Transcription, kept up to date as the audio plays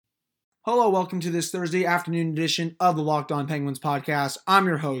Hello, welcome to this Thursday afternoon edition of the Locked On Penguins podcast. I'm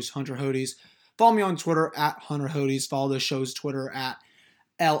your host, Hunter Hodes. Follow me on Twitter at Hunter Hodes. Follow the show's Twitter at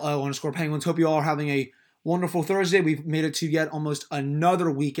LO_Penguins. Hope you all are having a wonderful Thursday. We've made it to yet almost another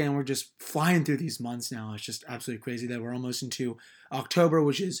weekend. We're just flying through these months now. It's just absolutely crazy that we're almost into October,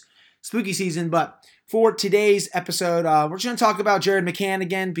 which is spooky season. But for today's episode, we're just going to talk about Jared McCann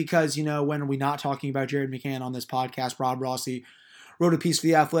again because, when are we not talking about Jared McCann on this podcast? Rob Rossi wrote a piece for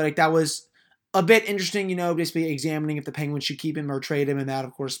The Athletic that was a bit interesting, basically examining if the Penguins should keep him or trade him, and that,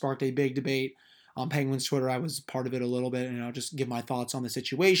 of course, sparked a big debate on Penguins Twitter. I was part of it a little bit, and I'll just give my thoughts on the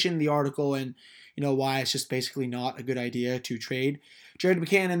situation, the article, and, why it's just basically not a good idea to trade Jared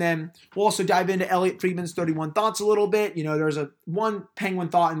McCann. And then we'll also dive into Elliot Friedman's 31 thoughts a little bit. There's one Penguin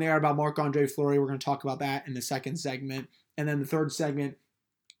thought in there about Marc-Andre Fleury. We're going to talk about that in the second segment. And then the third segment,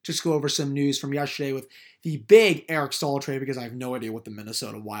 just go over some news from yesterday with the big Eric Staal trade because I have no idea what the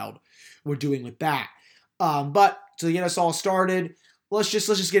Minnesota Wild were doing with that. But to get us all started, let's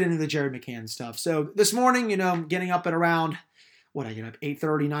just get into the Jared McCann stuff. So this morning, getting up at around, I get up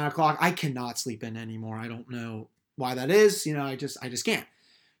 8:30, 9 o'clock. I cannot sleep in anymore. I don't know why that is. I just can't.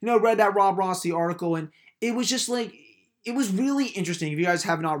 Read that Rob Rossi article, and it was just like, it was really interesting. If you guys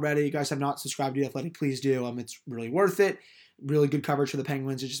have not read it, you guys have not subscribed to The Athletic, please do. It's really worth it. Really good coverage for the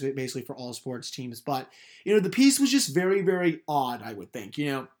Penguins. It's just basically for all sports teams. But, the piece was just very, very odd, I would think.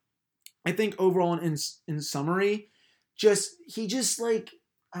 I think overall in summary,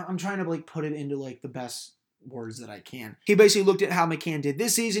 I'm trying to put it into the best words that I can. He basically looked at how McCann did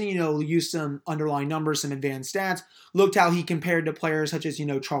this season, used some underlying numbers, some advanced stats, looked how he compared to players such as,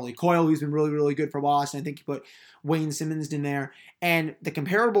 Charlie Coyle, who's been really, really good for Boston. I think he put Wayne Simmons in there, and the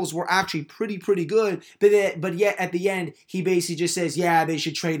comparables were actually pretty good, but yet at the end, he basically just says, yeah, they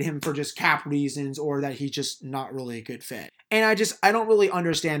should trade him for just cap reasons, or that he's just not really a good fit. And I don't really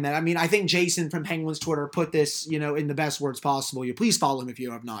understand that. I think Jason from Penguins Twitter put this, in the best words possible. You please follow him if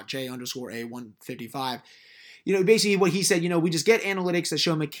you have not, J_A155. Basically what he said, we just get analytics that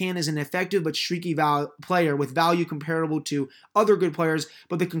show McCann is an effective but streaky player with value comparable to other good players,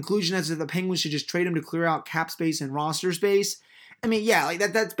 but the conclusion is that the Penguins should just trade him to clear out cap space and roster space.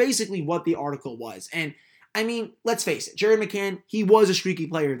 That's basically what the article was. And let's face it, Jared McCann, he was a streaky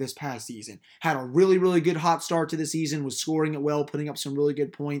player this past season. Had a really, really good hot start to the season, was scoring it well, putting up some really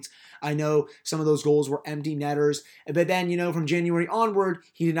good points. I know some of those goals were empty netters, but then, from January onward,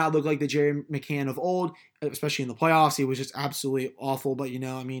 he did not look like the Jared McCann of old, especially in the playoffs. He was just absolutely awful, but,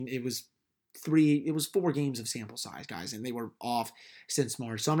 it was 4 games of sample size, guys, and they were off since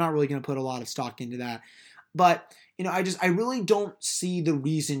March, so I'm not really going to put a lot of stock into that. But, I really don't see the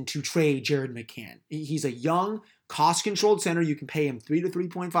reason to trade Jared McCann. He's a young, cost-controlled center. You can pay him $3 to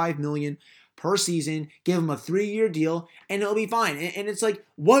 $3.5 million per season, give him a 3-year deal, and it'll be fine. And it's like,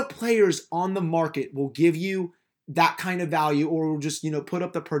 what players on the market will give you that kind of value, or will just, put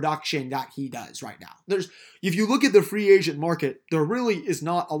up the production that he does right now? If you look at the free agent market, there really is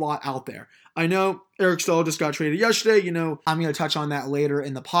not a lot out there. I know Eric Staal just got traded yesterday. I'm going to touch on that later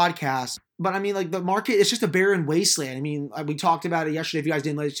in the podcast. But the market is just a barren wasteland. We talked about it yesterday. If you guys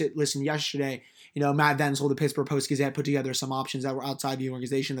didn't listen yesterday, Matt Vensel, the Pittsburgh Post-Gazette, put together some options that were outside the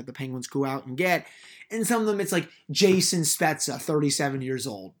organization that the Penguins go out and get. And some of them, it's like Jason Spezza, 37 years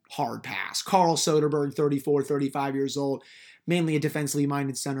old, hard pass. Carl Soderberg, 34, 35 years old, mainly a defensively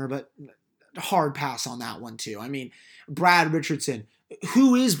minded center, but hard pass on that one too. Brad Richardson.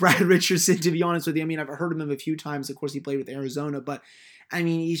 Who is Brad Richardson, to be honest with you? I've heard of him a few times. Of course, he played with Arizona, but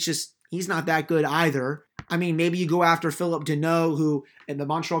he's not that good either. Maybe you go after Philip Deneau, who and the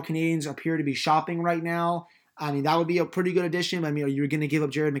Montreal Canadiens appear to be shopping right now. That would be a pretty good addition. Are you going to give up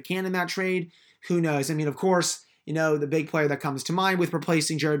Jared McCann in that trade? Who knows? Of course, the big player that comes to mind with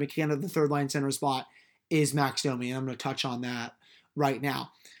replacing Jared McCann at the third line center spot is Max Domi, and I'm going to touch on that right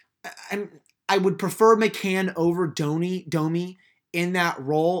now. I would prefer McCann over Domi in that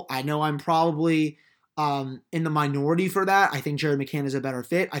role. I know I'm probably in the minority for that. I think Jared McCann is a better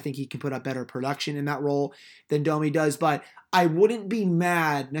fit. I think he can put up better production in that role than Domi does, but I wouldn't be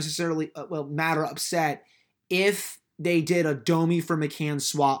mad or upset if they did a Domi for McCann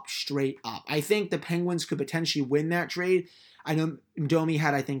swap straight up. I think the Penguins could potentially win that trade. I know Domi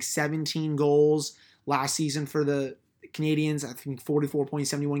had, 17 goals last season for the Canadiens. 44 points,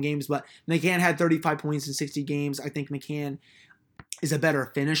 71 games, but McCann had 35 points in 60 games. I think McCann is a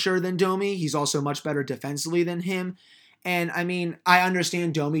better finisher than Domi. He's also much better defensively than him. And I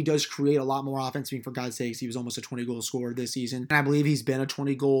understand Domi does create a lot more offense. For God's sakes, he was almost a 20-goal scorer this season. And I believe he's been a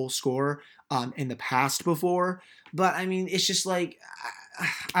 20-goal scorer in the past before. But it's just I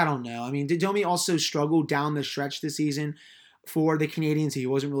don't know. Domi also struggled down the stretch this season for the Canadians. He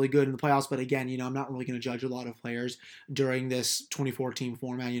wasn't really good in the playoffs, but again, I'm not really going to judge a lot of players during this 2014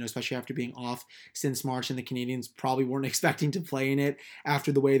 format, especially after being off since March, and the Canadians probably weren't expecting to play in it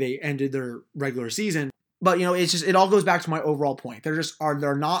after the way they ended their regular season. But, it all goes back to my overall point. There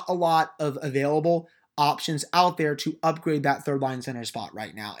are not a lot of available options out there to upgrade that third line center spot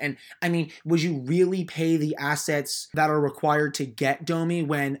right now. And I mean, would you really pay the assets that are required to get Domi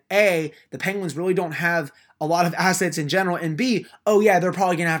when A, the Penguins really don't have a lot of assets in general, and B, they're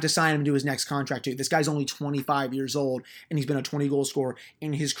probably going to have to sign him to his next contract too. This guy's only 25 years old, and he's been a 20-goal scorer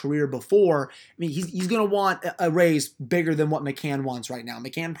in his career before. I mean, he's going to want a raise bigger than what McCann wants right now.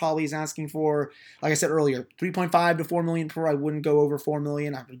 McCann probably is asking for, like I said earlier, $3.5 to $4 million per. I wouldn't go over $4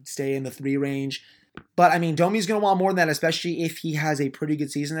 million. I would stay in the 3 range. But, I mean, Domi's going to want more than that, especially if he has a pretty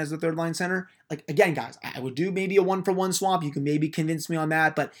good season as the third-line center. Like, again, guys, I would do maybe a 1-for-1 swap. You can maybe convince me on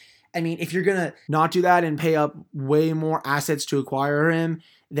that. But, I mean, if you're going to not do that and pay up way more assets to acquire him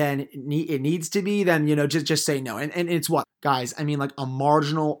than it needs to be, then, just say no. And it's what? Guys, I mean, like a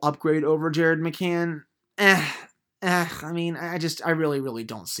marginal upgrade over Jared McCann? I mean, I really, really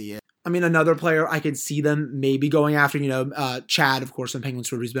don't see it. I mean, another player I could see them maybe going after, Chad, of course, on Penguins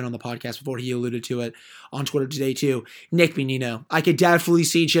Twitter, who's been on the podcast before. He alluded to it on Twitter today, too. Nick Bonino. I could definitely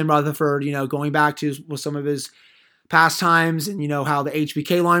see Jim Rutherford, going back to some of his past times and, how the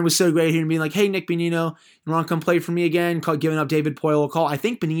HBK line was so great here and being like, hey, Nick Bonino, you want to come play for me again? Giving up David Poile a call. I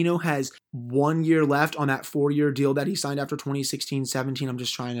think Bonino has 1 year left on that 4-year deal that he signed after 2016-17. I'm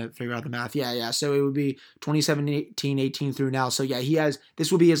just trying to figure out the math. Yeah. So it would be 2017-18 through now. So yeah,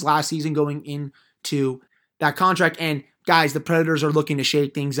 this will be his last season going into that contract. And guys, the Predators are looking to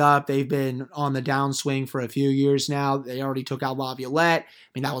shake things up. They've been on the downswing for a few years now. They already took out Laviolette. I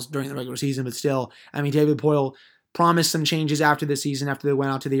mean, that was during the regular season, but still, I mean, David Poile promised some changes after the season, after they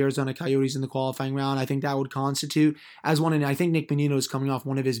went out to the Arizona Coyotes in the qualifying round. I think that would constitute as one, and I think Nick Bonino is coming off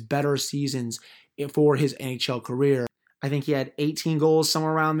one of his better seasons for his NHL career. I think he had 18 goals,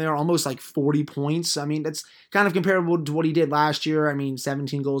 somewhere around there, almost like 40 points. I mean, that's kind of comparable to what he did last year. I mean,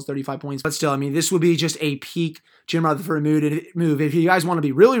 17 goals, 35 points. But still, I mean, this would be just a peak Jim Rutherford move. If you guys want to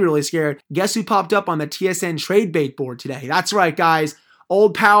be really, really scared, guess who popped up on the TSN trade bait board today? That's right, guys.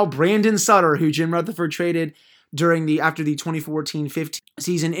 Old pal Brandon Sutter, who Jim Rutherford traded after the 2014-15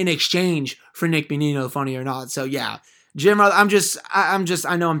 season in exchange for Nick Bonino, funny or not. So yeah, Jim, I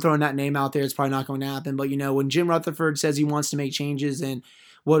know I'm throwing that name out there. It's probably not going to happen, but when Jim Rutherford says he wants to make changes and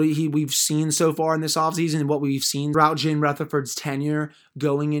what we've seen so far in this offseason and what we've seen throughout Jim Rutherford's tenure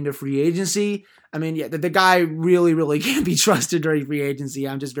going into free agency, I mean, yeah, the guy really, really can't be trusted during free agency.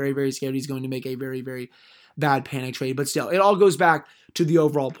 I'm just very, very scared he's going to make a very, very bad panic trade. But still, it all goes back to the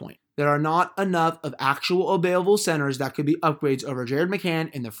overall point. There are not enough of actual available centers that could be upgrades over Jared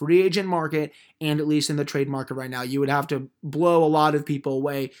McCann in the free agent market and at least in the trade market right now. You would have to blow a lot of people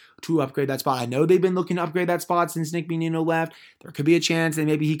away to upgrade that spot. I know they've been looking to upgrade that spot since Nick Bonino left. There could be a chance that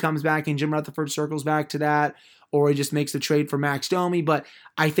maybe he comes back and Jim Rutherford circles back to that, or he just makes the trade for Max Domi. But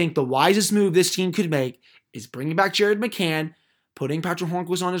I think the wisest move this team could make is bringing back Jared McCann, putting Patrick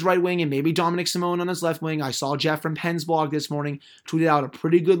Hornqvist on his right wing and maybe Dominic Simone on his left wing. I saw Jeff from Penn's blog this morning tweeted out a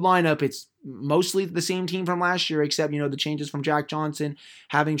pretty good lineup. It's mostly the same team from last year, except, the changes from Jack Johnson,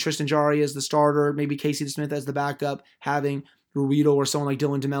 having Tristan Jarry as the starter, maybe Casey Smith as the backup, having Ruido or someone like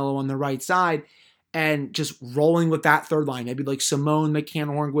Dylan DeMello on the right side, and just rolling with that third line. Maybe like Simone, McCann,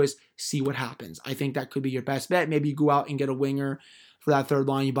 Hornqvist, see what happens. I think that could be your best bet. Maybe you go out and get a winger for that third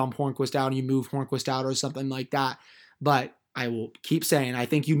line. You bump Hornqvist out and you move Hornqvist out or something like that. But I will keep saying, I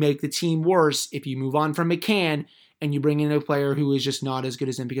think you make the team worse if you move on from McCann and you bring in a player who is just not as good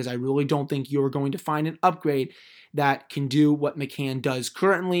as him, because I really don't think you're going to find an upgrade that can do what McCann does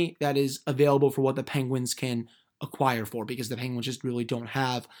currently, that is available for what the Penguins can acquire for, because the Penguins just really don't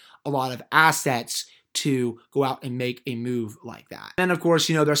have a lot of assets to go out and make a move like that. And of course,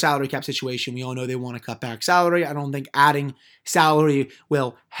 their salary cap situation, we all know they want to cut back salary. I don't think adding salary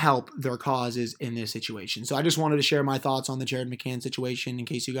will help their causes in this situation. So I just wanted to share my thoughts on the Jared McCann situation in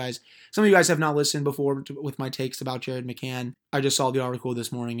case some of you guys have not listened before with my takes about Jared McCann. I just saw the article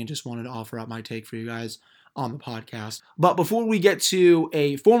this morning and just wanted to offer up my take for you guys on the podcast. But before we get to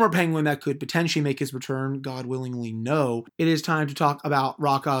a former Penguin that could potentially make his return, God willingly no, it is time to talk about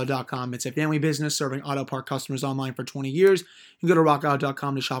RockAuto.com. It's a family business serving auto part customers online for 20 years. You can go to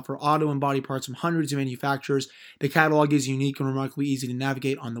RockAuto.com to shop for auto and body parts from hundreds of manufacturers. The catalog is unique and remarkably easy to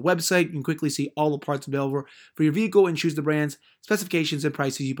navigate on the website. You can quickly see all the parts available for your vehicle and choose the brands, specifications, and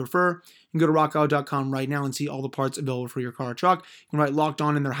prices you prefer. You can go to RockAuto.com right now and see all the parts available for your car or truck. You can write Locked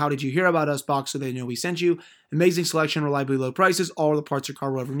On in their How Did You Hear About Us box so they know we sent you. Amazing selection, reliably low prices, all the parts your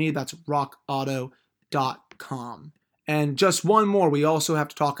car will ever need. That's RockAuto.com. And just one more, we also have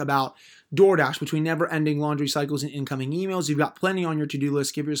to talk about DoorDash. Between never-ending laundry cycles and incoming emails, you've got plenty on your to-do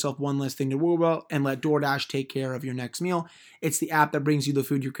list. Give yourself one less thing to worry about and let DoorDash take care of your next meal. It's the app that brings you the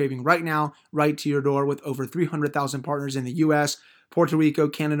food you're craving right now, right to your door. With over 300,000 partners in the U.S., Puerto Rico,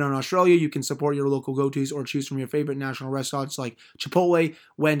 Canada, and Australia, you can support your local go-tos or choose from your favorite national restaurants like Chipotle,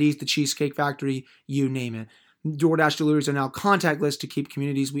 Wendy's, The Cheesecake Factory, you name it. DoorDash deliveries are now contactless to keep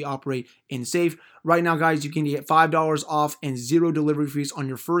communities we operate in safe. Right now, guys, you can get $5 off and 0 delivery fees on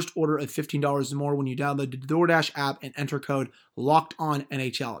your first order of $15 or more when you download the DoorDash app and enter code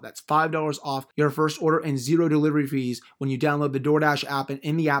LOCKEDONNHL. That's $5 off your first order and 0 delivery fees when you download the DoorDash app and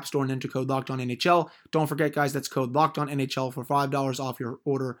in the App Store and enter code LOCKEDONNHL. Don't forget, guys, that's code LOCKEDONNHL for $5 off your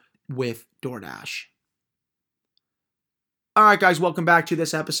order with DoorDash. All right, guys, welcome back to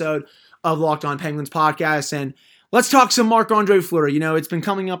this episode of Locked On Penguins podcast, and let's talk some Marc-Andre Fleury. You know, it's been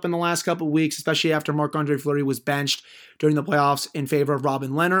coming up in the last couple of weeks, especially after Marc-Andre Fleury was benched during the playoffs in favor of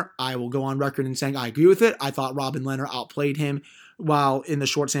Robin Lehner. I will go on record in saying I agree with it. I thought Robin Lehner outplayed him while in the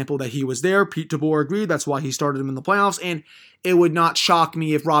short sample that he was there. Pete DeBoer agreed. That's why he started him in the playoffs, and it would not shock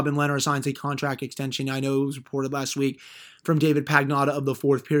me if Robin Lehner signs a contract extension. I know it was reported last week from David Pagnotta of the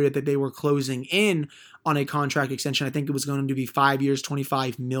Fourth Period that they were closing in on a contract extension. I think it was going to be 5 years,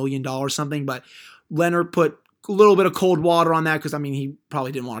 $25 million something, but Leonard put a little bit of cold water on that because, I mean, he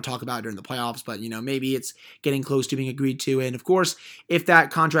probably didn't want to talk about it during the playoffs, but, you know, maybe it's getting close to being agreed to. And, of course, if that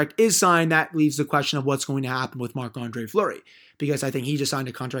contract is signed, that leaves the question of what's going to happen with Marc-Andre Fleury, because I think he just signed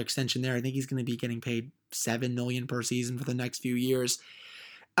a contract extension there. I think he's going to be getting paid $7 million per season for the next few years.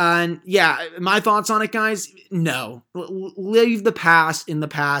 And yeah, my thoughts on it, guys, no. Leave the past in the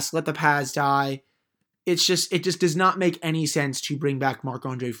past. Let the past die. It just does not make any sense to bring back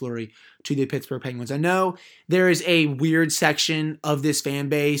Marc-Andre Fleury to the Pittsburgh Penguins. I know there is a weird section of this fan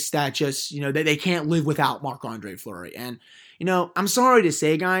base that just, you know, they can't live without Marc-Andre Fleury. And, you know, I'm sorry to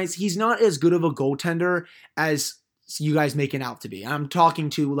say, guys, he's not as good of a goaltender as you guys make it out to be. I'm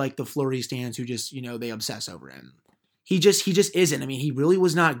talking to, like, the Fleury stands who just, you know, they obsess over him. He just isn't. I mean, he really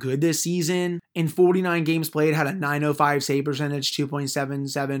was not good this season. In 49 games played, had a .905 save percentage,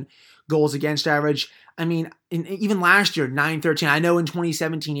 2.77 goals against average. I mean, even last year, .913. I know in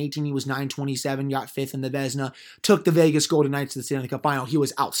 2017-18, he was .927, got fifth in the Vezina, took the Vegas Golden Knights to the Stanley Cup Final. He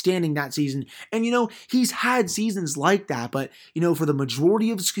was outstanding that season. And, you know, he's had seasons like that. But, you know, for the majority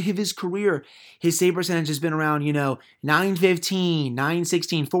of his career, his save percentage has been around, you know, .915,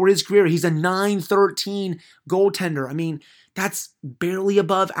 .916. For his career, he's a .913 goaltender. I mean, that's barely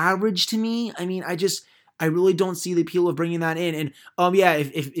above average to me. I mean, I really don't see the appeal of bringing that in. And, yeah,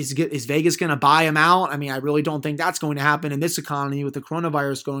 is Vegas going to buy him out? I mean, I really don't think that's going to happen in this economy with the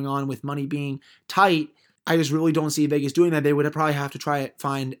coronavirus going on, with money being tight. I just really don't see Vegas doing that. They would probably have to try to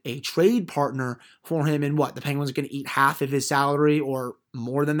find a trade partner for him. And what? The Penguins are going to eat half of his salary or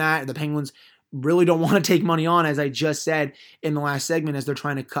more than that. The Penguins really don't want to take money on, as I just said in the last segment, as they're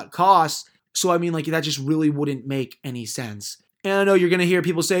trying to cut costs. So, I mean, like, that just really wouldn't make any sense. And I know you're going to hear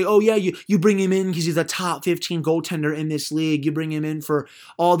people say, oh, yeah, you bring him in because he's a top 15 goaltender in this league. You bring him in for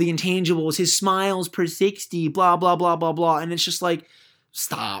all the intangibles, his smiles per 60, blah, blah, blah, blah, blah. And it's just like,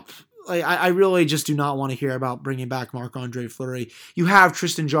 stop. Like, I really just do not want to hear about bringing back Marc-Andre Fleury. You have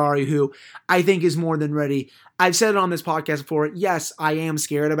Tristan Jarry, who I think is more than ready. I've said it on this podcast before. Yes, I am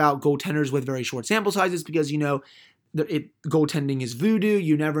scared about goaltenders with very short sample sizes because, you know, goaltending is voodoo.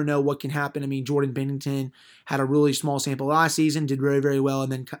 You never know what can happen. I mean, Jordan Binnington had a really small sample last season, did very, very well,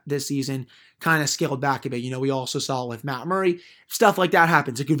 and then this season kind of scaled back a bit. You know, we also saw with Matt Murray. Stuff like that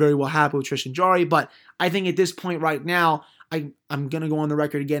happens. It could very well happen with Tristan Jarry, but I think at this point right now, I'm going to go on the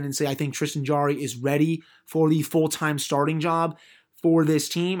record again and say I think Tristan Jarry is ready for the full-time starting job for this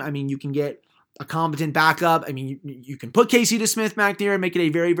team. I mean, you can get a competent backup. I mean, you can put Casey DeSmith back there and make it a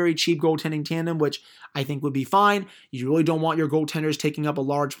very, very cheap goaltending tandem, which I think would be fine. You really don't want your goaltenders taking up a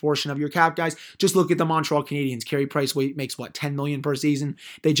large portion of your cap, guys. Just look at the Montreal Canadiens. Carey Price makes, $10 million per season.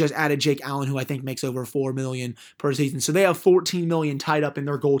 They just added Jake Allen, who I think makes over $4 million per season. So they have $14 million tied up in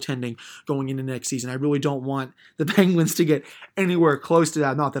their goaltending going into next season. I really don't want the Penguins to get anywhere close to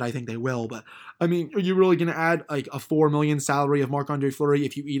that. Not that I think they will, but I mean, are you really going to add like a $4 million salary of Marc-Andre Fleury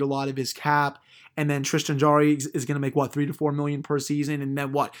if you eat a lot of his cap? And then Tristan Jarry is going to make, $3 to $4 million per season? And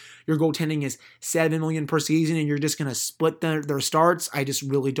then your goaltending is $7 million per season, and you're just going to split their starts? I just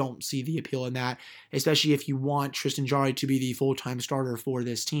really don't see the appeal in that, especially if you want Tristan Jarry to be the full-time starter for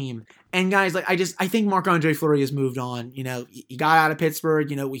this team. And guys, I think Marc-Andre Fleury has moved on. You know, he got out of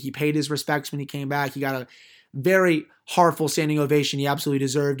Pittsburgh. You know, he paid his respects when he came back. He got a very heartful standing ovation. He absolutely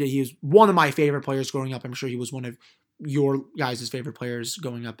deserved it. He was one of my favorite players growing up. I'm sure he was one of your guys' favorite players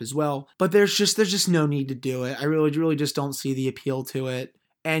going up as well. But there's just no need to do it. I really just don't see the appeal to it.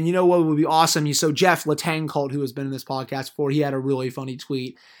 And you know what would be awesome? So Jeff Letang Cult, who has been in this podcast before, he had a really funny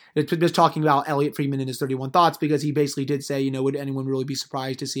tweet. It's just talking about Elliot Friedman and his 31 thoughts, because he basically did say, would anyone really be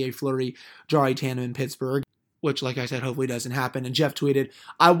surprised to see a Fleury Jari Tanev in Pittsburgh? Which, like I said, hopefully doesn't happen. And Jeff tweeted,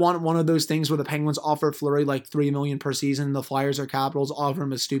 I want one of those things where the Penguins offer Fleury like $3 million per season. The Flyers or Capitals offer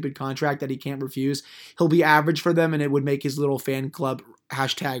him a stupid contract that he can't refuse. He'll be average for them, and it would make his little fan club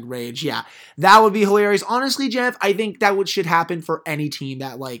 #rage. Yeah, that would be hilarious. Honestly, Jeff, I think that should happen for any team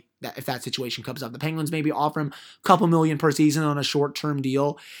that if that situation comes up. The Penguins maybe offer him a couple million per season on a short-term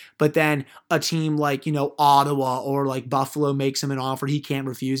deal, but then a team like, Ottawa or like Buffalo makes him an offer he can't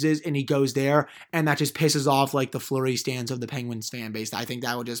refuse, and he goes there, and that just pisses off like the Fleury stands of the Penguins fan base. I think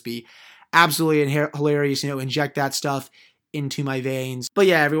that would just be absolutely hilarious, inject that stuff into my veins. But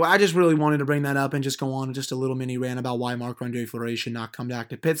yeah, everyone, I just really wanted to bring that up and just go on just a little mini rant about why Marc-Andre Fleury should not come back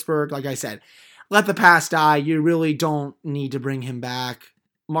to Pittsburgh. Like I said, let the past die. You really don't need to bring him back.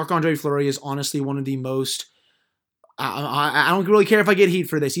 Marc-Andre Fleury is honestly one of the most, I don't really care if I get heat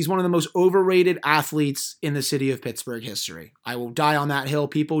for this, he's one of the most overrated athletes in the city of Pittsburgh history. I will die on that hill.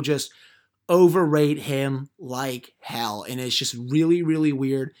 People just overrate him like hell, and it's just really, really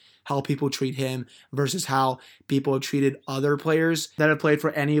weird how people treat him versus how people have treated other players that have played for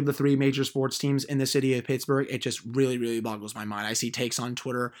any of the 3 major sports teams in the city of Pittsburgh. It just really, really boggles my mind. I see takes on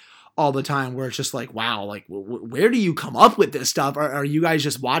Twitter all the time where it's just like, wow, like where do you come up with this stuff? Are you guys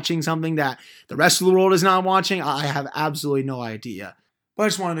just watching something that the rest of the world is not watching? I have absolutely no idea. But I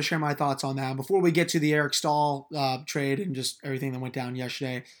just wanted to share my thoughts on that. Before we get to the Eric Staal trade and just everything that went down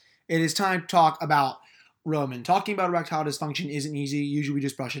yesterday, it is time to talk about Roman. Talking about erectile dysfunction isn't easy. Usually we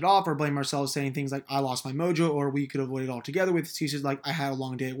just brush it off or blame ourselves, saying things like, I lost my mojo, or we could avoid it altogether with excuses like, I had a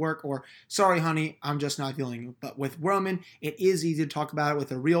long day at work, or sorry, honey, I'm just not feeling it. But with Roman, it is easy to talk about it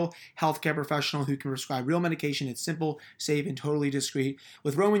with a real healthcare professional who can prescribe real medication. It's simple, safe, and totally discreet.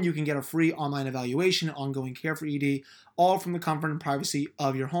 With Roman, you can get a free online evaluation, ongoing care for ED, all from the comfort and privacy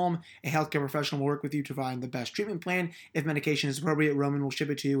of your home. A healthcare professional will work with you to find the best treatment plan. If medication is appropriate, Roman will ship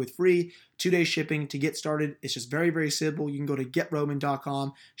it to you with free 2-day shipping. To get started, it's just very, very simple. You can go to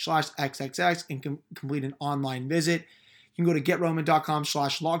GetRoman.com/XXX and complete an online visit. You can go to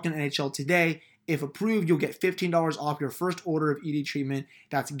GetRoman.com/LockedOnNHL today. If approved, you'll get $15 off your first order of ED treatment.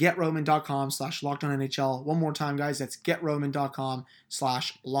 That's GetRoman.com/LockedOnNHL. One more time, guys. That's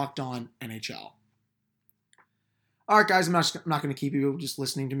GetRoman.com/LockedOnNHL. All right, guys, I'm not going to keep you just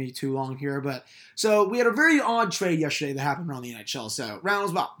listening to me too long here, but so we had a very odd trade yesterday that happened around the NHL. So around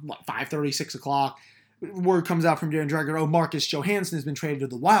was about 5:30, 6 o'clock. Word comes out from Darren Dreger, Marcus Johansson has been traded to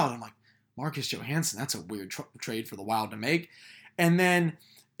the Wild. I'm like, Marcus Johansson, that's a weird trade for the Wild to make. And then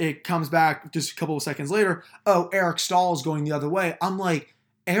it comes back just a couple of seconds later, Eric Staal is going the other way. I'm like,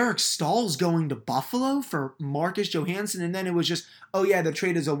 Eric Stahl's going to Buffalo for Marcus Johansson? And then it was just, the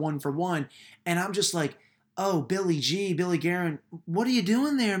trade is a 1-for-1. And I'm just like, Billy Guerin, what are you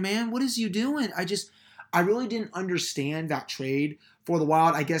doing there, man? What is you doing? I really didn't understand that trade for the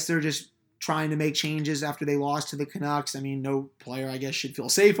Wild. I guess they're just trying to make changes after they lost to the Canucks. I mean, no player, I guess, should feel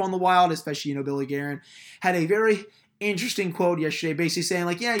safe on the Wild, especially, Billy Guerin had a very interesting quote yesterday, basically saying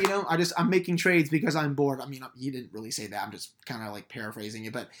like, I'm making trades because I'm bored. I mean, he didn't really say that. I'm just kind of like paraphrasing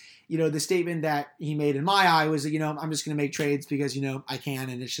it. But, the statement that he made in my eye was that, I'm just going to make trades because, I can.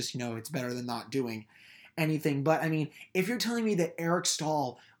 And it's just, it's better than not doing anything. But I mean, if you're telling me that Eric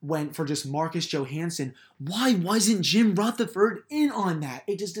Staal went for just Marcus Johansson, why wasn't Jim Rutherford in on that?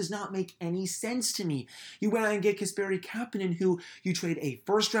 It just does not make any sense to me. You went out and get Kasperi Kapanen, who you trade a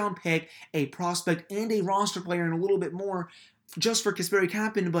first-round pick, a prospect, and a roster player, and a little bit more just for Kasperi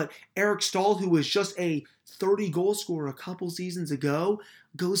Kapanen. But Eric Staal, who was just a 30-goal scorer a couple seasons ago,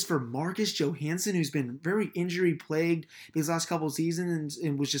 goes for Marcus Johansson, who's been very injury-plagued these last couple seasons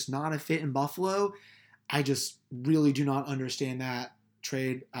and was just not a fit in Buffalo. I just really do not understand that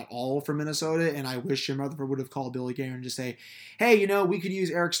trade at all for Minnesota, and I wish Jim Rutherford would have called Billy Guerin to say, hey, we could use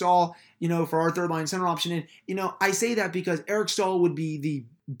Eric Staal, for our third-line center option. And, I say that because Eric Staal would be the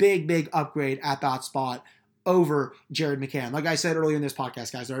big upgrade at that spot over Jared McCann. Like I said earlier in this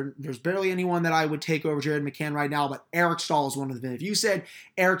podcast, guys, there's barely anyone that I would take over Jared McCann right now, but Eric Staal is one of them. If you said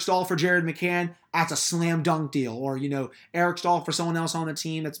Eric Staal for Jared McCann, that's a slam dunk deal. Or, Eric Staal for someone else on the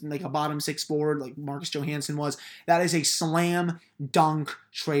team that's like a bottom 6 forward like Marcus Johansson was, that is a slam dunk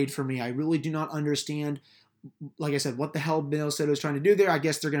trade for me. I really do not understand, like I said, what the hell Minnesota is trying to do there. I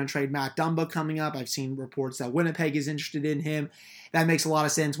guess they're going to trade Matt Dumba coming up. I've seen reports that Winnipeg is interested in him. That makes a lot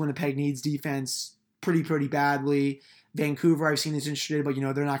of sense. Winnipeg needs defense pretty badly. Vancouver, I've seen is interested, but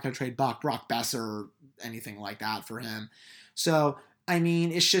they're not going to trade Brock Besser anything like that for him. So, I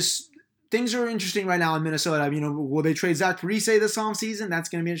mean, it's just things are interesting right now in Minnesota. Will they trade Zach Parise this offseason? That's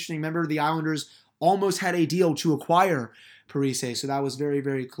going to be interesting. Remember, the Islanders almost had a deal to acquire Parise, so that was very,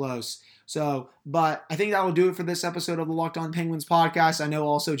 very close. So, but I think that will do it for this episode of the Locked On Penguins podcast. I know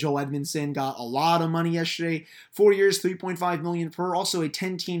also Joel Edmondson got a lot of money yesterday. 4 years, $3.5 million per, also a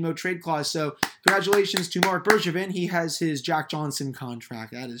 10-team no trade clause. So congratulations to Mark Bergevin. He has his Jack Johnson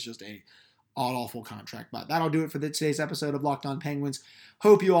contract. That is just a awful contract. But that'll do it for today's episode of Locked On Penguins.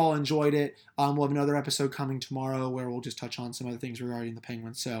 Hope you all enjoyed it. We'll have another episode coming tomorrow where we'll just touch on some other things regarding the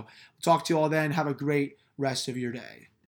Penguins. So we'll talk to you all then. Have a great rest of your day.